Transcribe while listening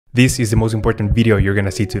This is the most important video you're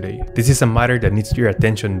gonna see today. This is a matter that needs your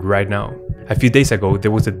attention right now. A few days ago,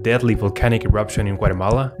 there was a deadly volcanic eruption in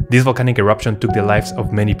Guatemala. This volcanic eruption took the lives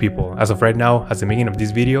of many people. As of right now, as the making of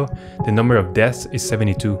this video, the number of deaths is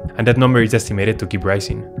 72, and that number is estimated to keep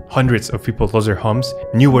rising. Hundreds of people lost their homes,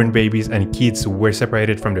 newborn babies and kids were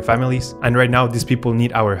separated from their families, and right now these people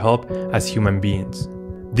need our help as human beings.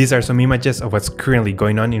 These are some images of what's currently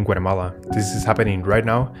going on in Guatemala. This is happening right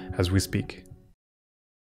now as we speak.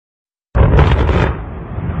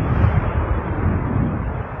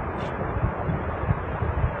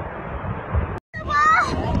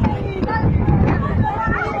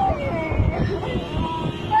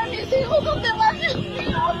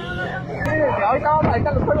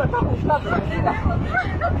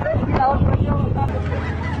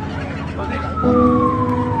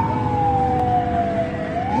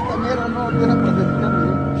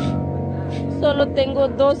 Solo tengo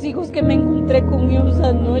dos hijos que me encontré con ellos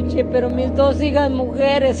anoche, pero mis dos hijas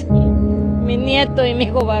mujeres, mi nieto y mi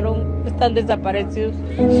hijo varón, están desaparecidos,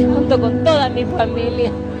 junto con toda mi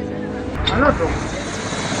familia.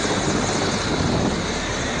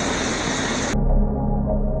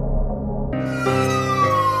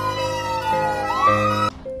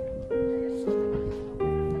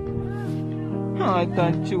 Ay,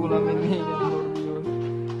 tan chula mi niña, por Dios.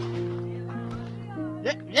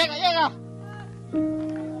 ¡Llega!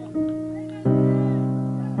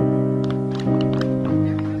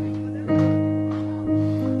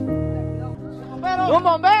 ¡Un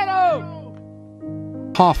bombero!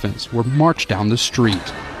 Coffins were marched down the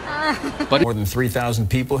street. But more than 3,000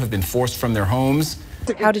 people have been forced from their homes.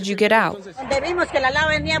 How did you get out?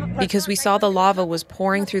 Because we saw the lava was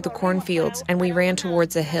pouring through the cornfields and we ran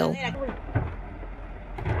towards a hill.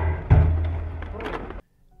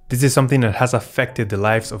 This is something that has affected the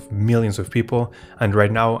lives of millions of people, and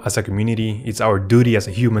right now as a community, it's our duty as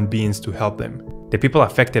human beings to help them. The people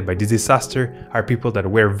affected by this disaster are people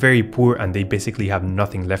that were very poor and they basically have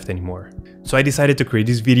nothing left anymore. So I decided to create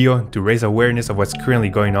this video to raise awareness of what's currently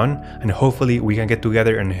going on, and hopefully we can get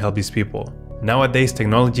together and help these people. Nowadays,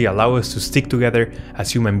 technology allows us to stick together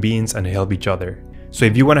as human beings and help each other. So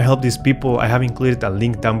if you want to help these people, I have included a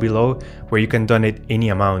link down below where you can donate any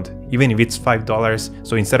amount, even if it's $5.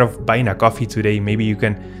 So instead of buying a coffee today, maybe you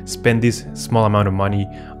can spend this small amount of money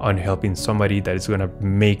on helping somebody that is going to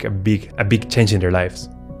make a big change in their lives.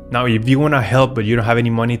 Now, if you want to help but you don't have any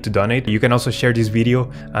money to donate, you can also share this video,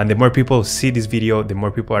 and the more people see this video, the more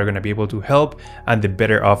people are going to be able to help, and the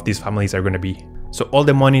better off these families are going to be. So all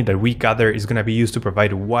the money that we gather is going to be used to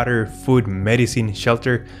provide water, food, medicine,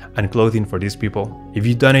 shelter, and clothing for these people. If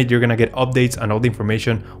you donate, you're going to get updates and all the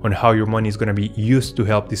information on how your money is going to be used to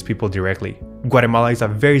help these people directly. Guatemala is a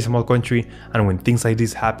very small country, and when things like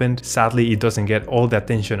this happen, sadly it doesn't get all the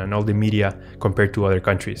attention and all the media compared to other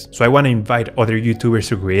countries. So I want to invite other YouTubers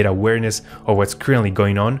to create awareness of what's currently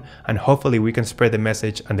going on, and hopefully we can spread the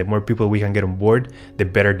message, and the more people we can get on board, the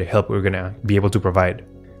better the help we're going to be able to provide.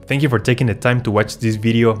 Thank you for taking the time to watch this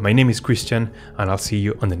video. My name is Christian, and I'll see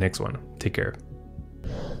you on the next one. Take care.